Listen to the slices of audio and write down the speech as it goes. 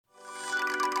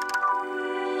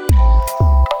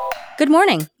Good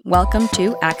morning. Welcome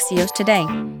to Axios Today.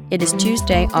 It is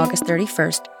Tuesday, August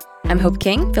 31st. I'm Hope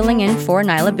King, filling in for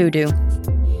Nyla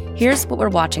Boodoo. Here's what we're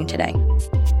watching today.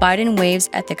 Biden waives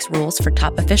ethics rules for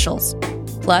top officials.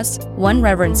 Plus, one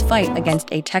reverend's fight against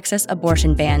a Texas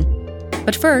abortion ban.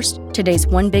 But first, today's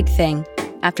one big thing.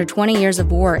 After 20 years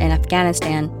of war in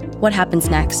Afghanistan, what happens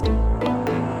next?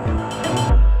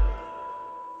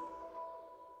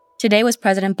 Today was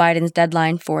President Biden's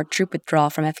deadline for troop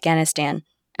withdrawal from Afghanistan.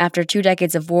 After 2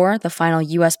 decades of war, the final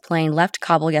U.S. plane left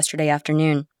Kabul yesterday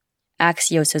afternoon.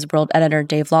 Axios' world editor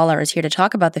Dave Lawler is here to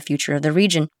talk about the future of the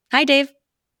region. Hi, Dave.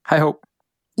 Hi, Hope.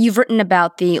 You've written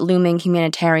about the looming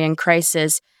humanitarian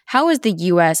crisis. How is the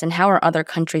U.S. and how are other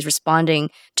countries responding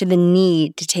to the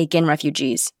need to take in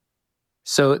refugees?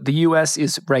 So the U.S.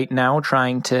 is right now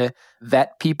trying to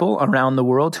vet people around the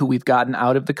world who we've gotten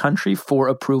out of the country for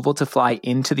approval to fly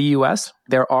into the U.S.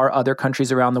 There are other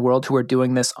countries around the world who are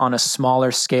doing this on a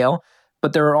smaller scale,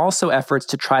 but there are also efforts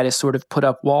to try to sort of put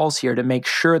up walls here to make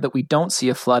sure that we don't see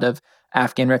a flood of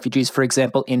Afghan refugees, for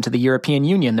example, into the European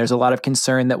Union. There's a lot of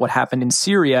concern that what happened in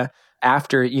Syria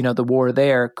after, the war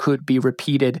there could be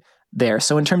repeated there.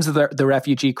 So in terms of the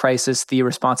refugee crisis, the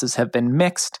responses have been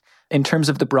mixed. In terms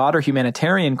of the broader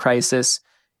humanitarian crisis,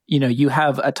 you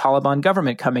have a Taliban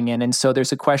government coming in. And so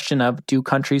there's a question of, do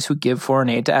countries who give foreign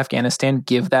aid to Afghanistan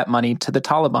give that money to the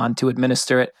Taliban to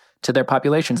administer it to their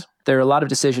populations? There are a lot of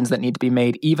decisions that need to be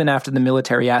made. Even after the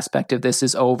military aspect of this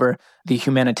is over, the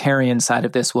humanitarian side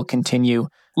of this will continue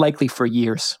likely for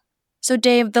years. So,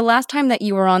 Dave, the last time that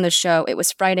you were on the show, it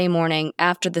was Friday morning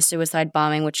after the suicide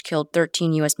bombing, which killed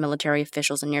 13 U.S. military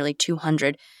officials and nearly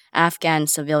 200 Afghan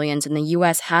civilians, and the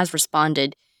U.S. has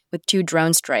responded with 2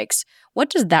 drone strikes.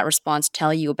 What does that response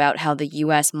tell you about how the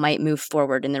U.S. might move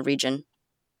forward in the region?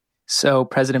 So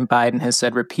President Biden has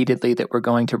said repeatedly that we're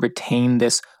going to retain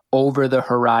this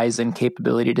over-the-horizon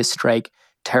capability to strike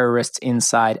terrorists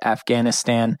inside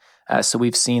Afghanistan. So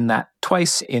we've seen that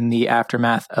twice in the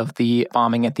aftermath of the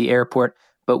bombing at the airport.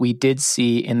 But we did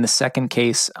see in the second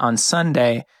case on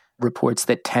Sunday reports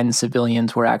that 10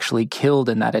 civilians were actually killed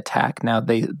in that attack. Now,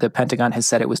 the Pentagon has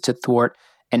said it was to thwart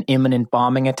an imminent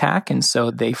bombing attack. And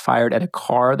so they fired at a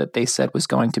car that they said was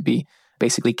going to be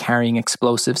basically carrying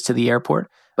explosives to the airport.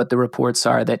 But the reports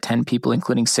are that 10 people,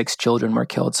 including 6 children, were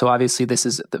killed. So obviously this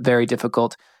is very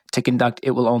difficult to conduct.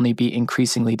 It will only be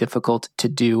increasingly difficult to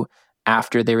do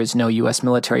after there is no U.S.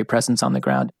 military presence on the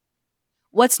ground.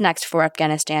 What's next for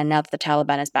Afghanistan now that the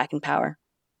Taliban is back in power?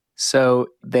 So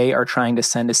they are trying to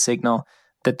send a signal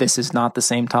that this is not the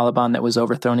same Taliban that was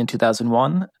overthrown in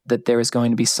 2001, that there is going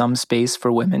to be some space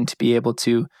for women to be able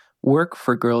to work,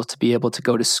 for girls to be able to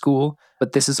go to school.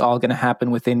 But this is all going to happen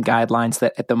within guidelines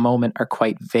that at the moment are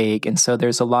quite vague. And so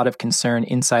there's a lot of concern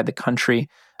inside the country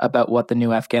about what the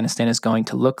new Afghanistan is going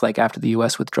to look like after the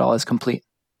U.S. withdrawal is complete.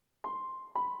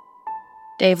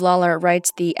 Dave Lawler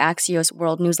writes the Axios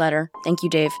World newsletter. Thank you,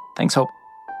 Dave. Thanks, Hope.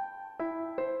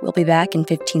 We'll be back in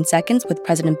 15 seconds with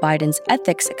President Biden's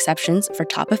ethics exceptions for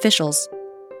top officials.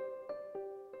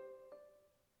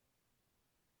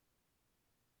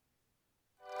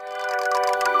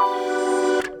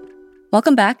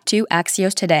 Welcome back to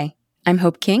Axios Today. I'm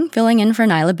Hope King, filling in for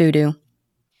Nyla Boodoo.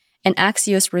 An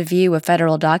Axios review of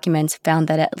federal documents found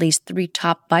that at least 3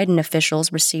 top Biden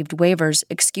officials received waivers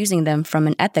excusing them from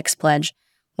an ethics pledge,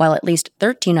 while at least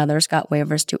 13 others got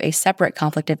waivers to a separate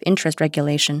conflict of interest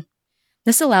regulation.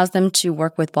 This allows them to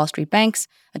work with Wall Street banks,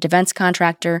 a defense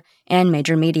contractor, and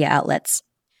major media outlets.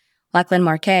 Lachlan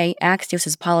Markay,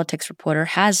 Axios' politics reporter,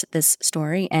 has this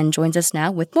story and joins us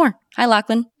now with more. Hi,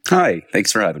 Lachlan. Hi,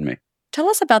 thanks for having me. Tell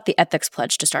us about the ethics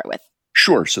pledge to start with.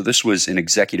 Sure. So this was an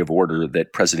executive order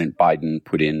that President Biden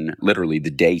put in literally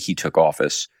the day he took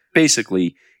office.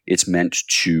 Basically, it's meant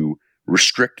to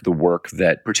restrict the work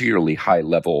that particularly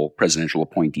high-level presidential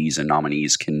appointees and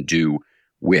nominees can do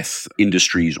with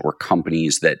industries or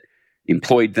companies that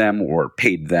employed them or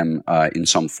paid them in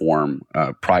some form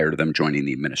prior to them joining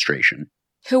the administration.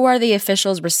 Who are the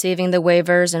officials receiving the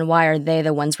waivers, and why are they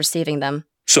the ones receiving them?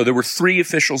 So there were 3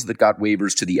 officials that got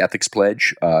waivers to the ethics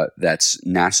pledge. That's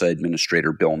NASA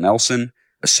Administrator Bill Nelson,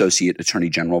 Associate Attorney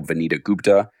General Vanita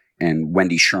Gupta, and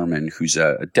Wendy Sherman, who's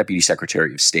a Deputy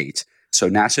Secretary of State. So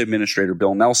NASA Administrator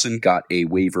Bill Nelson got a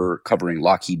waiver covering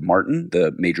Lockheed Martin,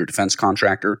 the major defense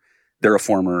contractor. They're a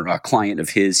former client of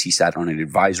his. He sat on an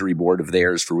advisory board of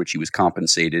theirs for which he was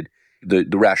compensated. The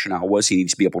rationale was he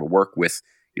needs to be able to work with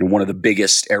one of the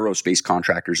biggest aerospace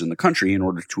contractors in the country in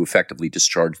order to effectively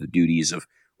discharge the duties of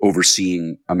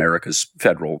overseeing America's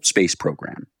federal space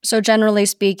program. So generally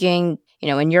speaking,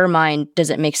 in your mind, does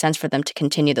it make sense for them to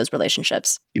continue those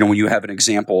relationships? When you have an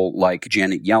example like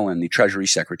Janet Yellen, the Treasury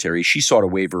Secretary, she sought a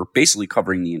waiver basically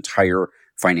covering the entire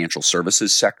financial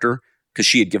services sector because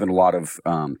she had given a lot of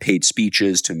paid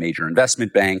speeches to major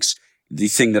investment banks. The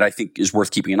thing that I think is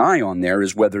worth keeping an eye on there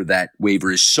is whether that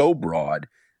waiver is so broad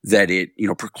that it,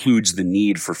 precludes the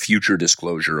need for future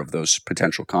disclosure of those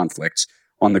potential conflicts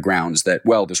on the grounds that,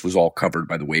 well, this was all covered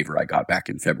by the waiver I got back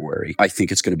in February. I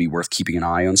think it's going to be worth keeping an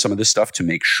eye on some of this stuff to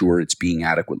make sure it's being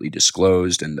adequately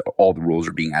disclosed and all the rules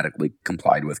are being adequately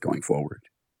complied with going forward.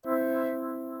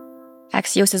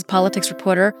 Axios' politics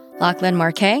reporter, Lachlan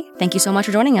Marquet, thank you so much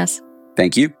for joining us.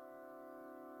 Thank you.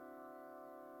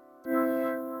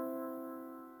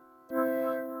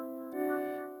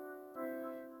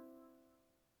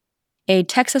 A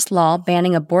Texas law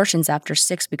banning abortions after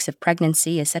 6 weeks of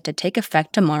pregnancy is set to take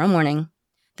effect tomorrow morning.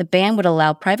 The ban would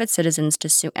allow private citizens to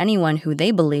sue anyone who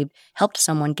they believe helped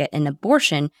someone get an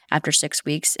abortion after 6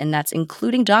 weeks, and that's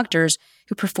including doctors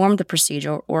who performed the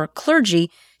procedure or clergy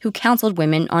who counseled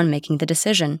women on making the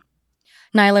decision.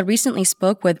 Nyla recently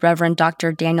spoke with Reverend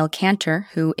Dr. Daniel Cantor,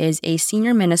 who is a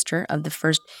senior minister of the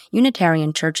First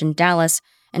Unitarian Church in Dallas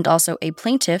and also a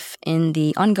plaintiff in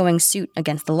the ongoing suit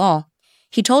against the law.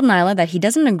 He told Nyla that he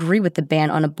doesn't agree with the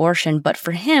ban on abortion, but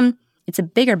for him, it's a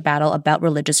bigger battle about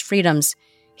religious freedoms.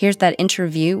 Here's that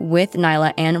interview with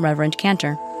Nyla and Reverend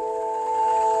Cantor.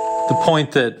 The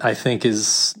point that I think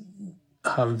is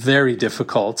very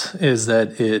difficult is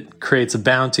that it creates a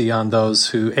bounty on those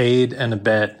who aid and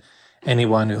abet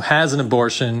anyone who has an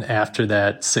abortion after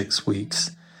that 6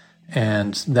 weeks.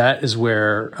 And that is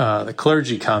where the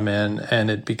clergy come in, and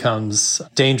it becomes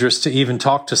dangerous to even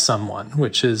talk to someone,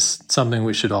 which is something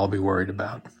we should all be worried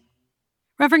about.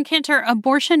 Reverend Cantor,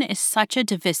 abortion is such a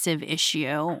divisive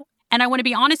issue. And I want to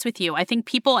be honest with you. I think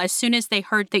people, as soon as they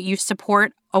heard that you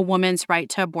support a woman's right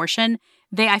to abortion,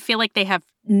 I feel like they have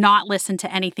not listened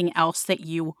to anything else that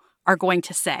you are going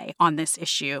to say on this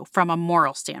issue from a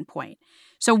moral standpoint.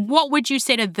 So what would you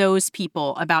say to those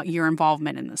people about your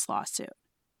involvement in this lawsuit?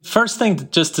 First thing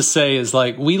just to say is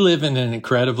we live in an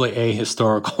incredibly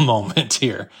ahistorical moment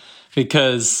here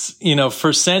because,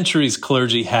 for centuries,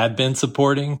 clergy had been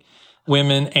supporting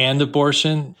women and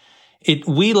abortion.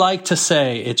 We like to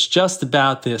say it's just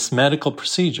about this medical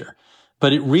procedure,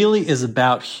 but it really is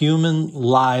about human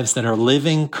lives that are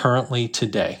living currently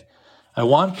today. I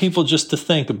want people just to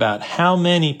think about how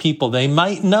many people they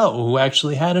might know who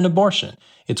actually had an abortion.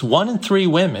 It's 1 in 3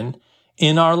 women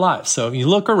in our lives. So if you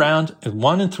look around,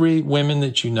 1 in 3 women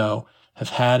that you know have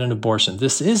had an abortion.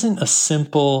 This isn't a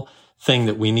simple thing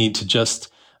that we need to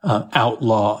just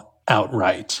outlaw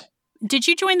outright. Did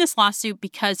you join this lawsuit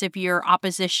because of your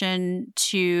opposition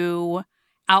to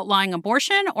outlawing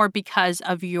abortion or because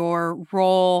of your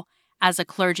role as a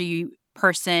clergy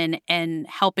person in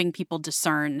helping people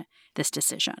discern this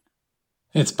decision?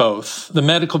 It's both. The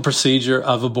medical procedure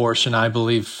of abortion, I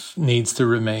believe, needs to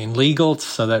remain legal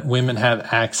so that women have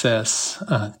access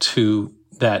to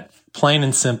that plain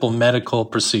and simple medical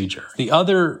procedure. The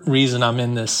other reason I'm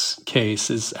in this case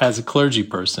is, as a clergy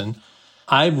person,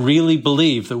 I really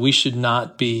believe that we should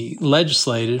not be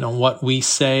legislated on what we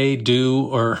say, do,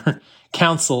 or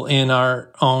counsel in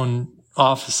our own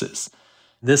offices.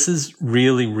 This is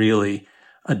really, really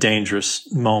a dangerous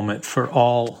moment for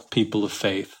all people of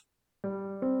faith.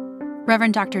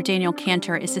 Reverend Dr. Daniel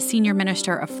Cantor is the senior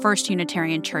minister of First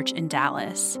Unitarian Church in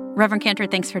Dallas. Reverend Cantor,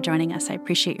 thanks for joining us. I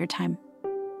appreciate your time.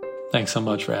 Thanks so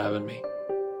much for having me.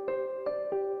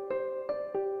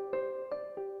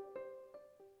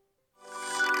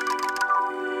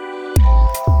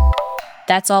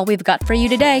 That's all we've got for you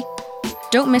today.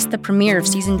 Don't miss the premiere of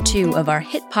Season 2 of our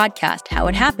hit podcast, How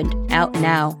It Happened, out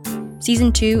now.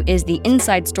 Season 2 is the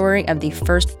inside story of the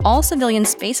first all-civilian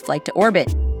spaceflight to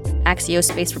orbit. Axios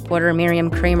space reporter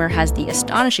Miriam Kramer has the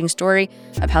astonishing story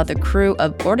of how the crew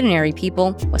of ordinary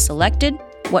people was selected,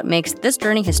 what makes this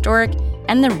journey historic,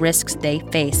 and the risks they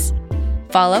face.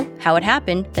 Follow How It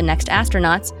Happened, The Next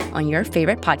Astronauts on your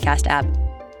favorite podcast app.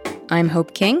 I'm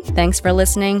Hope King. Thanks for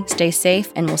listening. Stay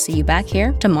safe, and we'll see you back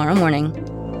here tomorrow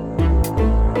morning.